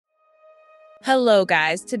Hello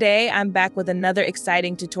guys, today I'm back with another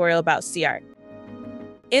exciting tutorial about CArt.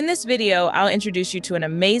 In this video, I'll introduce you to an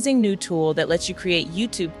amazing new tool that lets you create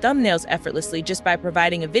YouTube thumbnails effortlessly just by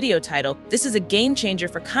providing a video title. This is a game changer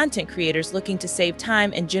for content creators looking to save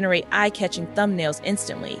time and generate eye-catching thumbnails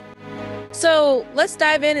instantly. So let's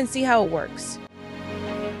dive in and see how it works.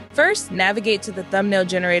 First, navigate to the thumbnail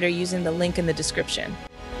generator using the link in the description.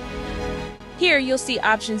 Here, you'll see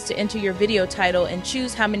options to enter your video title and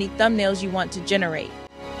choose how many thumbnails you want to generate.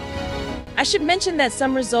 I should mention that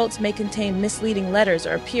some results may contain misleading letters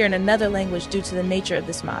or appear in another language due to the nature of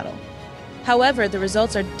this model. However, the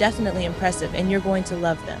results are definitely impressive and you're going to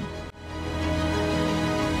love them.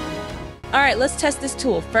 Alright, let's test this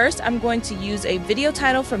tool. First, I'm going to use a video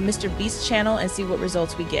title from Mr. Beast's channel and see what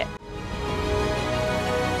results we get.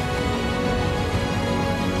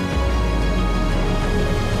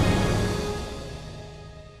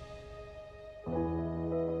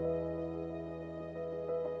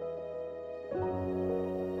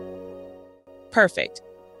 Perfect.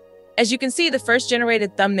 As you can see, the first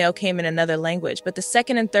generated thumbnail came in another language, but the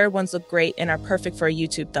second and third ones look great and are perfect for a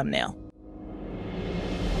YouTube thumbnail.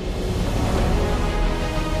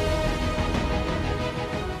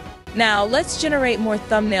 Now, let's generate more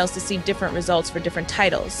thumbnails to see different results for different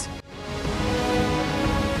titles.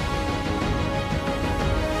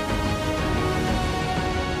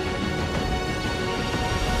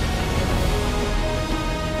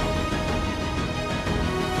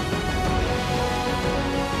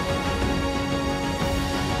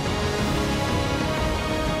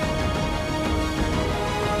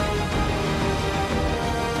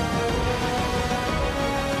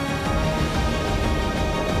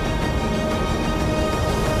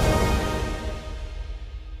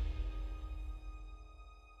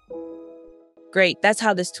 Great, that's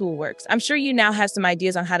how this tool works. I'm sure you now have some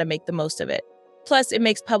ideas on how to make the most of it. Plus, it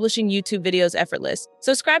makes publishing YouTube videos effortless.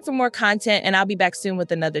 Subscribe for more content, and I'll be back soon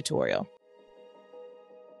with another tutorial.